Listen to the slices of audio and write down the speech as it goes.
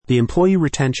The employee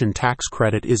retention tax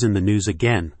credit is in the news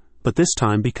again, but this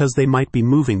time because they might be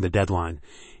moving the deadline,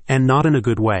 and not in a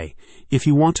good way. If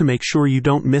you want to make sure you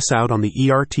don't miss out on the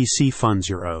ERTC funds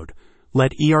you're owed,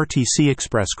 let ERTC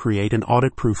Express create an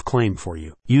audit-proof claim for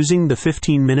you. Using the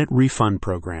 15-minute refund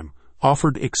program,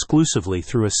 offered exclusively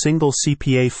through a single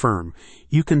CPA firm,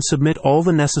 you can submit all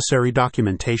the necessary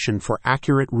documentation for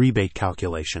accurate rebate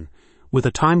calculation, with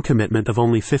a time commitment of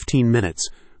only 15 minutes.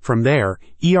 From there,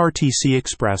 ERTC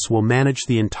Express will manage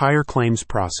the entire claims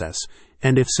process,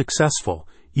 and if successful,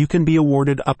 you can be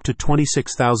awarded up to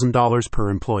 $26,000 per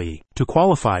employee. To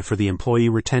qualify for the employee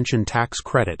retention tax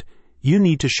credit, you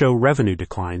need to show revenue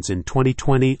declines in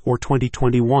 2020 or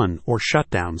 2021 or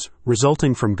shutdowns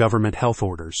resulting from government health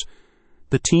orders.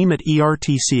 The team at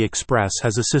ERTC Express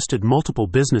has assisted multiple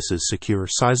businesses secure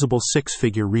sizable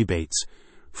six-figure rebates.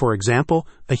 For example,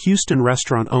 a Houston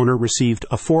restaurant owner received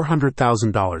a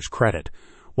 $400,000 credit,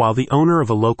 while the owner of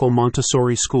a local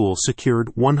Montessori school secured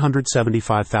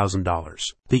 $175,000.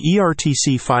 The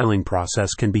ERTC filing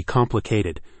process can be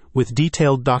complicated, with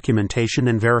detailed documentation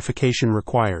and verification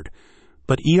required,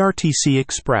 but ERTC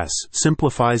Express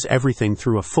simplifies everything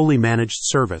through a fully managed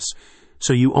service,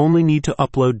 so you only need to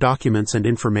upload documents and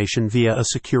information via a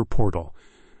secure portal.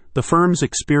 The firm's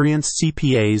experienced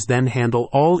CPAs then handle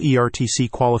all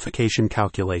ERTC qualification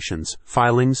calculations,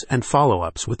 filings, and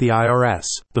follow-ups with the IRS.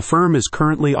 The firm is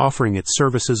currently offering its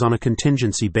services on a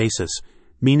contingency basis,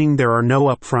 meaning there are no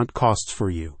upfront costs for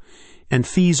you, and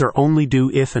fees are only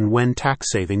due if and when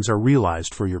tax savings are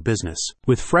realized for your business.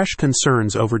 With fresh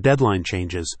concerns over deadline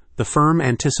changes, the firm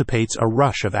anticipates a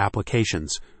rush of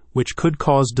applications, which could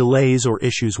cause delays or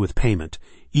issues with payment.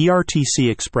 ERTC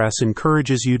Express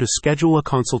encourages you to schedule a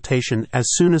consultation as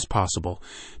soon as possible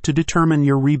to determine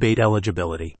your rebate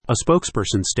eligibility. A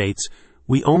spokesperson states,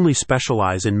 "We only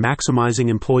specialize in maximizing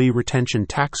employee retention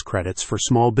tax credits for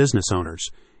small business owners.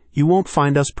 You won't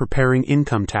find us preparing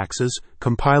income taxes,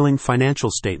 compiling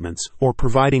financial statements, or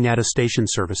providing attestation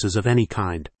services of any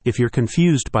kind. If you're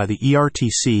confused by the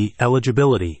ERTC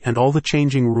eligibility and all the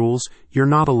changing rules, you're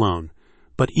not alone.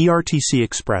 But ERTC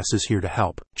Express is here to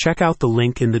help." Check out the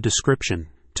link in the description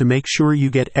to make sure you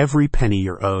get every penny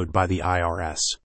you're owed by the IRS.